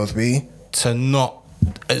some videos, B. to not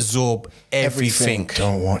absorb everything.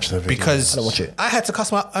 Don't watch the video. Because I don't watch it. I had to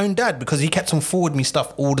cuss my own dad because he kept on forwarding me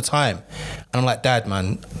stuff all the time, and I'm like, Dad,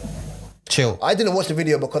 man, chill. I didn't watch the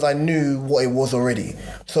video because I knew what it was already.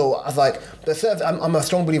 So I was like, I'm a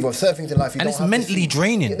strong believer of certain things in life. And it's mentally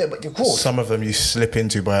draining. Yeah, but of course. some of them you slip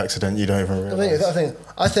into by accident, you don't even The thing realize. is, that's the thing.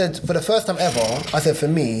 I said, for the first time ever, I said, for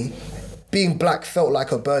me, being black felt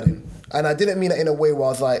like a burden. And I didn't mean it in a way where I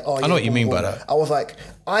was like, oh, I know what you mean by that. I was like,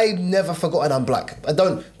 I've never forgotten I'm black. I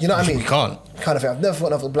don't, you know what I mean? You can't. Kind of thing. I've never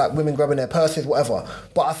forgotten I'm black, women grabbing their purses, whatever.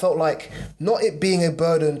 But I felt like, not it being a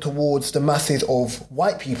burden towards the masses of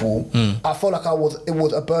white people, I felt like it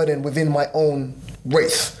was a burden within my own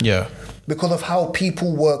race. Yeah. Because of how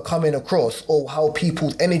people were coming across or how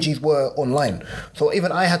people's energies were online. So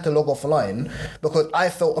even I had to log offline because I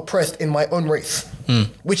felt oppressed in my own race,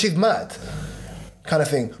 which is mad, kind of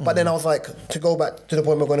thing. But then I was like, to go back to the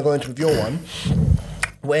point we're going to go into with your one,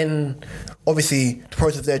 when obviously the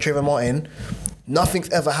protest there, Trayvon Martin, nothing's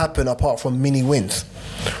ever happened apart from mini wins.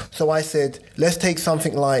 So I said, let's take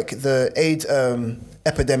something like the AIDS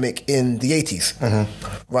epidemic in the 80s,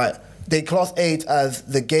 right? They classed AIDS as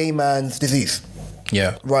the gay man's disease.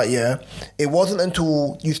 Yeah. Right, yeah. It wasn't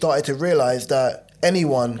until you started to realise that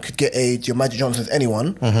anyone could get AIDS, your Magic Johnson's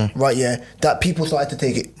anyone, right, yeah, that people started to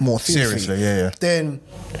take it more seriously. Seriously, yeah. Then,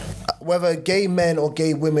 whether gay men or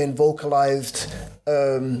gay women vocalised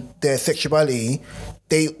their sexuality,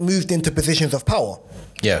 they moved into positions of power.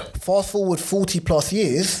 Yeah. Fast forward 40 plus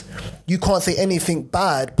years, you can't say anything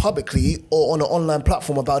bad publicly or on an online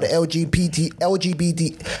platform about the LGBT,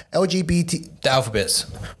 The alphabets.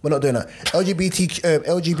 we're not doing that,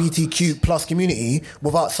 LGBTQ plus community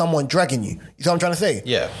without someone dragging you. You see what I'm trying to say?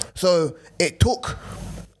 Yeah. So it took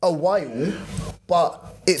a while, but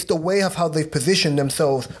it's the way of how they've positioned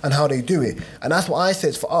themselves and how they do it. And that's what I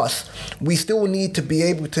said for us. We still need to be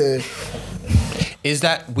able to is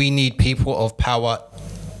that we need people of power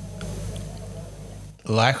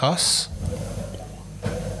like us.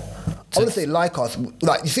 I wouldn't say like us.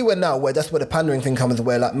 Like, you see where that's where the pandering thing comes,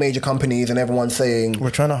 where like major companies and everyone's saying, We're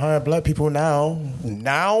trying to hire black people now.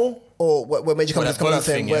 or where major companies come and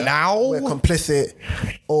saying, we're complicit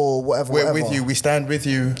or whatever. We're with you. We stand with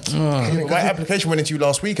you. My application went into you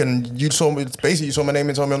last week, and you saw my name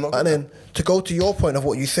and told me I'm not. And then to go to your point of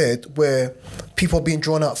what you said, where people are being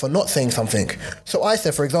drawn out for not saying something. So I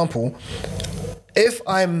said, for example, if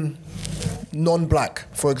I'm non-black,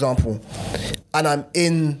 for example, and I'm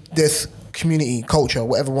in this community, culture,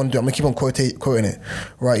 whatever I want to do, I'm going to keep on quoting it,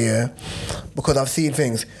 right, yeah? Because I've seen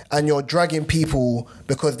things, and you're dragging people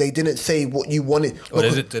because they didn't say what you wanted. Or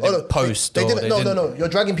they didn't post. No. You're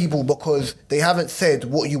dragging people because they haven't said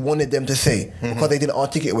what you wanted them to say, because they didn't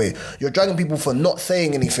articulate it. You're dragging people for not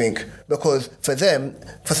saying anything, because for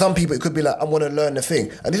some people, it could be like, I want to learn the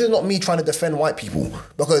thing. And this is not me trying to defend white people,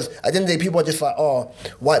 because at the end of the day, people are just like,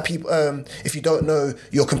 white people, if you don't know,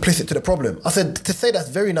 you're complicit to the problem. I said, to say that's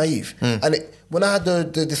very naive. And when I had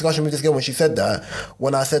the discussion with this girl, when she said that,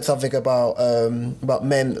 when I said something about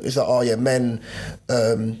men, it's like, men,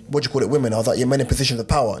 what do you call it, women? I was like, men in positions of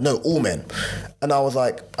power. No, all men. And I was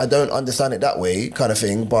like, I don't understand it that way, kind of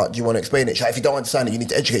thing, but do you want to explain it? She's like, if you don't understand it, you need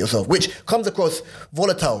to educate yourself, which comes across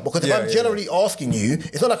volatile, because if I'm generally asking you,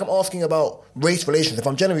 it's not like I'm asking about race relations. If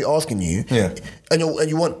I'm generally asking you, and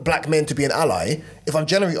you want black men to be an ally, if I'm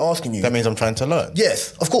generally asking you, that means I'm trying to learn.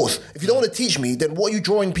 Yes, of course. If you don't want to teach me, then what are you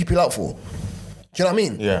drawing people out for? Do you know what I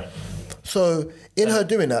mean? Yeah. So in her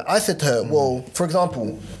doing that, I said to her, well, for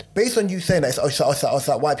example, based on you saying that, it's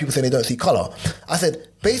like white people saying they don't see colour. I said,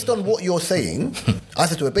 based on what you're saying, I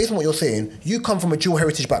said to her, based on what you're saying, you come from a dual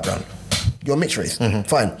heritage background. You're mixed race.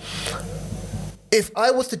 Fine. If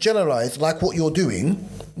I was to generalise like what you're doing,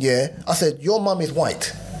 I said, your mum is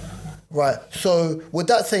white. Right. So would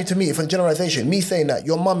that say to me, for the generalisation, me saying that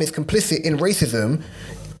your mum is complicit in racism,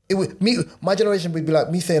 my generation would be like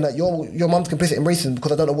me saying that your mum's complicit in racism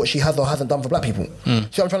because I don't know what she has or hasn't done for black people. See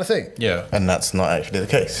what I'm trying to say? Yeah. And that's not actually the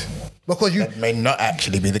case. Because that may not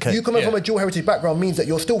actually be the case. You coming from a dual heritage background means that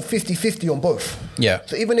you're still 50-50 on both. Yeah.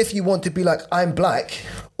 So even if you want to be like, I'm black,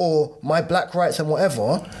 or my black rights and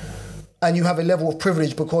whatever, and you have a level of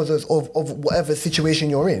privilege because of whatever situation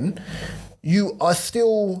you're in, you are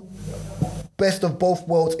still best of both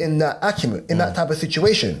worlds in that acumen, in that type of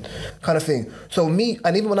situation, kind of thing. So and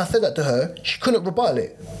even when I said that to her, she couldn't rebuttal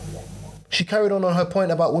it. She carried on her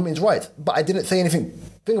point about women's rights, but I didn't say anything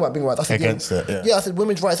about being rights. I said, against it, I said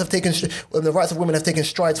women's rights the rights of women have taken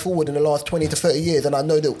strides forward in the last 20 to 30 years, and I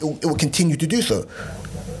know that it will continue to do so.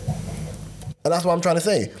 And that's what I'm trying to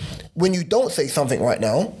say. When you don't say something right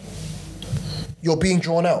now, you're being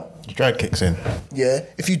drawn out. Drag kicks in. Yeah.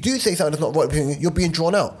 If you do say something that's not right, you're being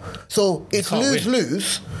drawn out. So it's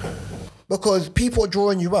lose-lose, because people are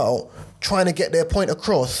drawing you out, trying to get their point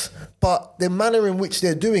across, but the manner in which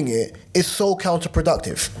they're doing it is so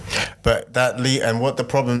counterproductive. But that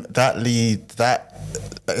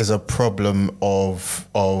is a problem of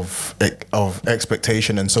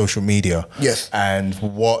expectation and social media. Yes. And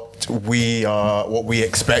what we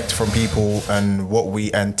expect from people and what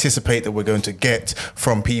we anticipate that we're going to get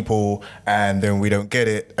from people, and then we don't get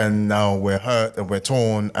it, and now we're hurt and we're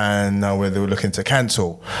torn, and now we're looking to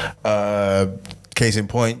cancel. Case in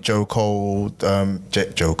point, J. Cole, the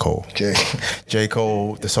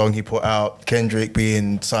song he put out, Kendrick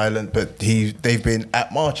being silent, but they've been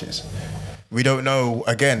at marches. We don't know,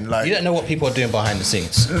 again, like... You don't know what people are doing behind the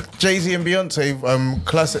scenes. Jay-Z and Beyonce,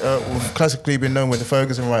 classically been known when the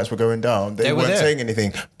Ferguson riots were going down. They weren't saying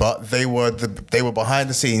anything, but they were behind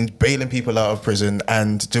the scenes, bailing people out of prison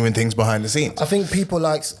and doing things behind the scenes. I think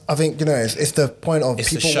it's the point of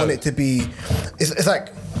people want it to be... It's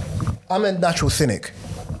like... I'm a natural cynic,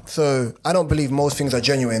 so I don't believe most things are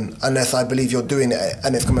genuine unless I believe you're doing it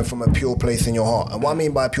and it's coming from a pure place in your heart. And what I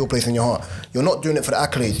mean by a pure place in your heart, you're not doing it for the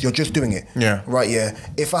accolades, you're just doing it. Yeah. Right, yeah.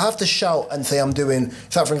 If I have to shout and say I'm doing...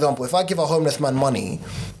 So, for example, if I give a homeless man money,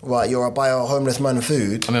 right, or I buy a homeless man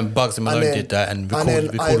food... I mean, Bugs and Malone did that and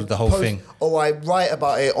recorded the whole thing. Or I write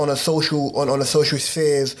about it on a social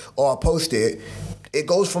spheres, or I post it... It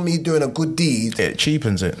goes from me doing a good deed. It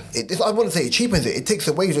cheapens it. I wouldn't say it cheapens it. It takes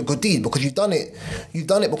away the good deed, because you've done it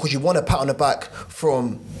because you want a pat on the back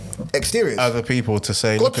from exteriors. Other people to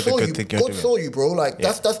say, look at the good thing you're doing. God saw you, bro. Like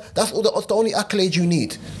that's the only accolade you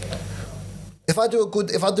need. If I do a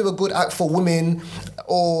good act for women,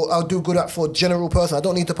 or I'll do a good act for a general person, I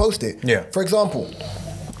don't need to post it. Yeah. For example,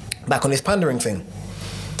 back on this pandering thing.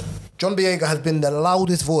 John Boyega has been the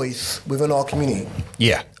loudest voice within our community.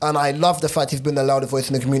 Yeah. And I love the fact he's been the loudest voice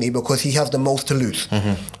in the community because he has the most to lose.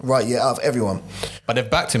 Right, yeah, out of everyone. But they've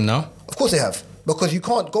backed him now. Of course they have. Because you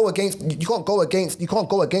can't go against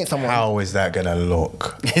someone. How is that gonna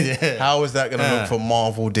look? How is that gonna look for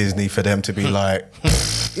Marvel, Disney, for them to be like?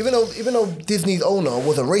 Even though Disney's owner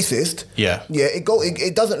was a racist,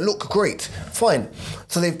 it doesn't look great. Fine,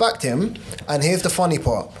 so they've backed him, and here's the funny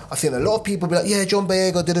part: I've seen a lot of people be like, "Yeah, John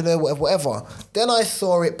Boyega, whatever." Then I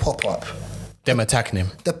saw it pop up. Them attacking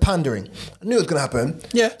him. The pandering. I knew it was gonna happen.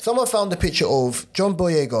 Yeah. Someone found a picture of John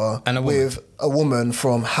Boyega and a woman. with a woman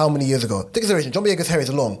from how many years ago? Take consideration. John Boyega's hair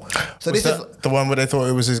is long. So Was this is that the one where they thought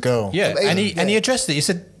it was his girl? Yeah, From and Asian, he addressed it. He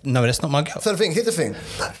said, "No, that's not my girl." So here's the thing.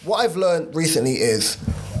 What I've learned recently is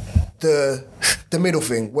the middle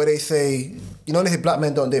thing where they say, they say black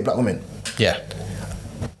men don't date black women. Yeah.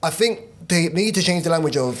 I think they need to change the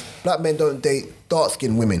language of black men don't date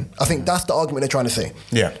dark-skinned women. I think that's the argument they're trying to say.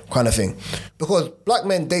 Yeah. Kind of thing. Because black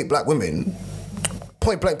men date black women,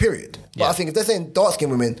 point blank period. But I think if they're saying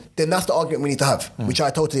dark-skinned women, then that's the argument we need to have, which I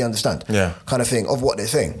totally understand. Yeah. Kind of thing of what they're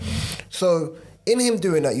saying. So in him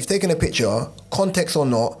doing that, you've taken a picture, context or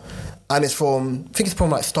not, and it's from, I think it's from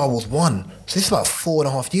like Star Wars 1. So this is about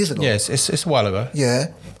 4.5 years ago. Yeah, it's a while ago. Yeah.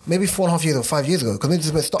 Maybe 4.5 years or 5 years ago. Because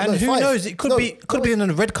it's been stopped. And no, who 5. knows? It could be on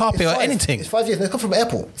a red carpet or anything. It's 5 years. No, it comes from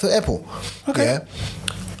airport. So airport. Okay. Yeah.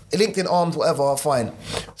 LinkedIn arms, whatever, fine.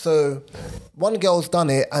 So one girl's done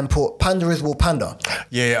it and put "Pandas will panda."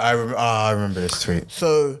 Yeah, I remember this tweet.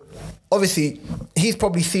 So obviously he's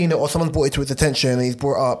probably seen it or someone's brought it to his attention and he's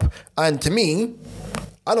brought it up. And to me,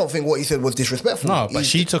 I don't think what he said was disrespectful. No, but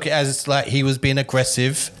she took it as like he was being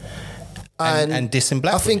aggressive and dissing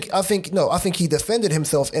black women. I think he defended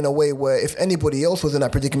himself in a way where if anybody else was in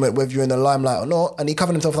that predicament, whether you're in the limelight or not, and he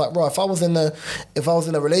covered himself like, right, if I was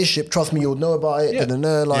in a relationship, trust me, you'll know about it.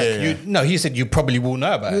 Yeah. He said you probably will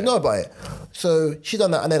know about it. You'll know about it. So she done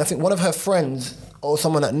that, and then I think one of her friends or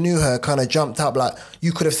someone that knew her kind of jumped up like,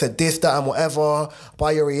 you could have said this, that, and whatever.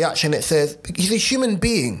 By your reaction, it says he's a human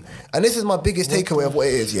being, and this is my biggest takeaway of what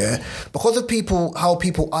it is. Yeah, because of how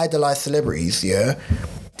people idolize celebrities. Yeah.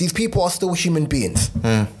 These people are still human beings,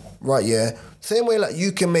 right? Yeah. Same way, like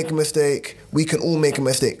you can make a mistake, we can all make a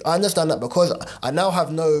mistake. I understand that because I now have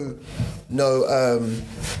I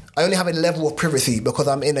only have a level of privacy because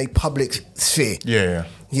I'm in a public sphere. Yeah.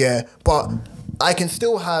 But I can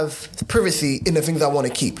still have privacy in the things I want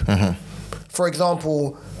to keep. For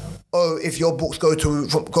example, if your books go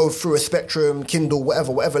through a Spectrum, Kindle,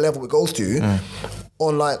 whatever level it goes to.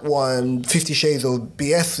 On like 50 Shades of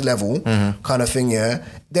BS level kind of thing, yeah,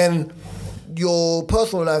 then your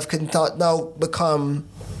personal life can now become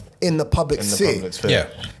in the public sphere. Yeah.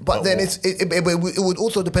 But then it would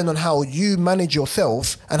also depend on how you manage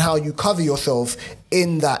yourself and how you cover yourself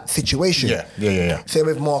in that situation. Yeah. Same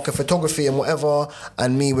with market photography and whatever,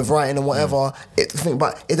 and me with writing and whatever.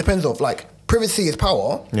 But it depends on like privacy is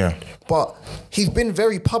power. Yeah. But he's been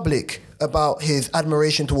very public about his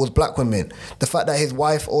admiration towards black women. The fact that his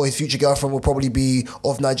wife or his future girlfriend will probably be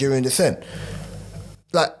of Nigerian descent.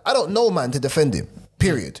 Like, I don't know, man, to defend him.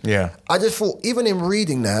 Period. Yeah. I just thought, even in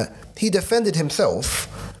reading that, he defended himself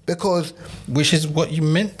because... Which is what you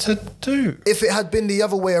meant to do. If it had been the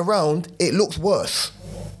other way around, it looks worse.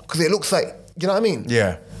 Because it looks like... You know what I mean?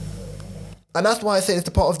 Yeah. And that's why I say it's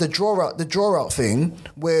the part of the draw out thing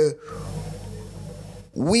where...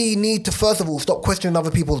 We need to, first of all, stop questioning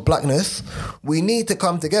other people's blackness. We need to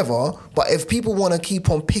come together. But if people want to keep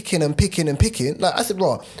on picking, like I said,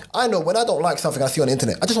 bro, I know when I don't like something I see on the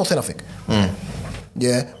internet, I just don't say nothing.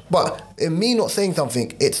 Yeah. But in me not saying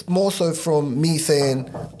something, it's more so from me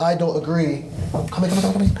saying, I don't agree. Come in.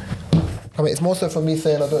 It's more so from me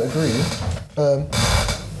saying I don't agree.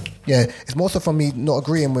 It's more so from me not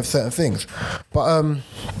agreeing with certain things. But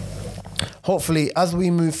hopefully, as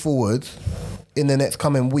we move forward, in the next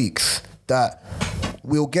coming weeks, that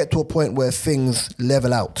we'll get to a point where things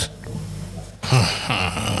level out.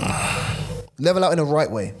 Level out in the right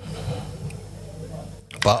way.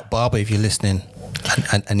 But Barbara, if you're listening,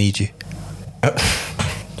 I need you.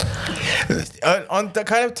 That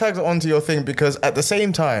kind of tags onto your thing because at the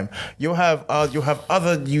same time you'll have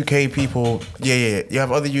other UK people. You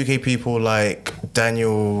have other UK people like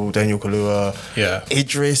Daniel Kaluuya,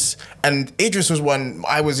 Idris, and Idris was one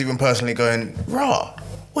I was even personally going, "Raw,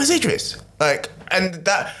 where's Idris?" That's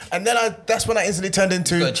when I instantly turned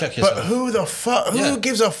into. But who the fuck? Who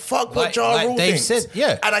gives a fuck what Ja Rule Dave thinks? said,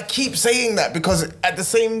 yeah. And I keep saying that because at the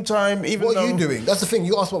same time, What are you doing? That's the thing.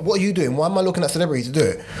 You asked, what are you doing? Why am I looking at celebrities to do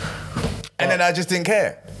it? And then I just didn't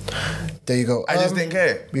care. There you go. I just didn't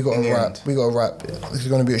care. We got to wrap. This is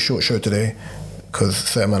going to be a short show today. because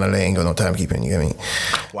certain man are late ain't got no timekeeping. You get me?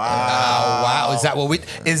 Wow. Is that what we're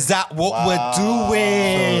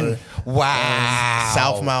doing? Wow.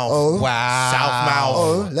 South mouth. Oh. Wow. South mouth.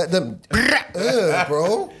 Oh, let them,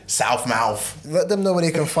 bro. South mouth. Let them know where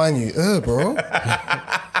they can find you, bro.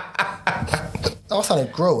 That was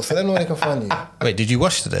sounding gross. Let them know where they can find you. Wait, did you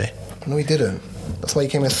wash today? No, he didn't. That's why he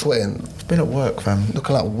came in sweating, Been at work, fam.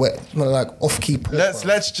 looking like wet, smelling like off-key. Let's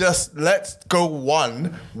go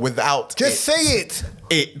one without Just say it.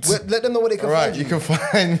 Let them know where they can All right, find you. you can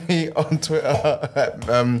find me on Twitter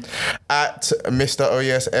at Mr.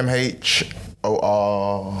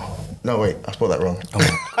 OESMHOR. No, wait, I spelled that wrong.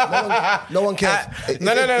 No one cares.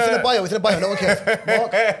 No. It's in the bio. It's in the bio. No one cares.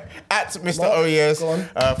 Mark. At Mr. Mark, OES. go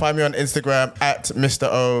on. Find me on Instagram at Mr.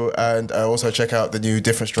 O, and also check out the new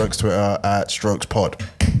Different Strokes Twitter at Strokes Pod.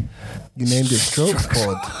 You named it Strokes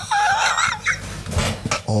Pod.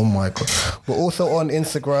 Oh my god. We're also on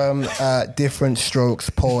Instagram at Different Strokes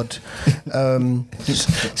Pod.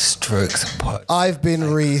 Strokes Pod. I've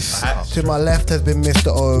been Reese. To my left has been Mr.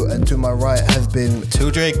 O, and to my right has been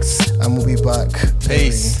Two drinks. and we'll be back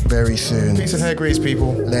Peace. very soon. Peace and hair grease,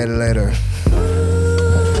 people. Later.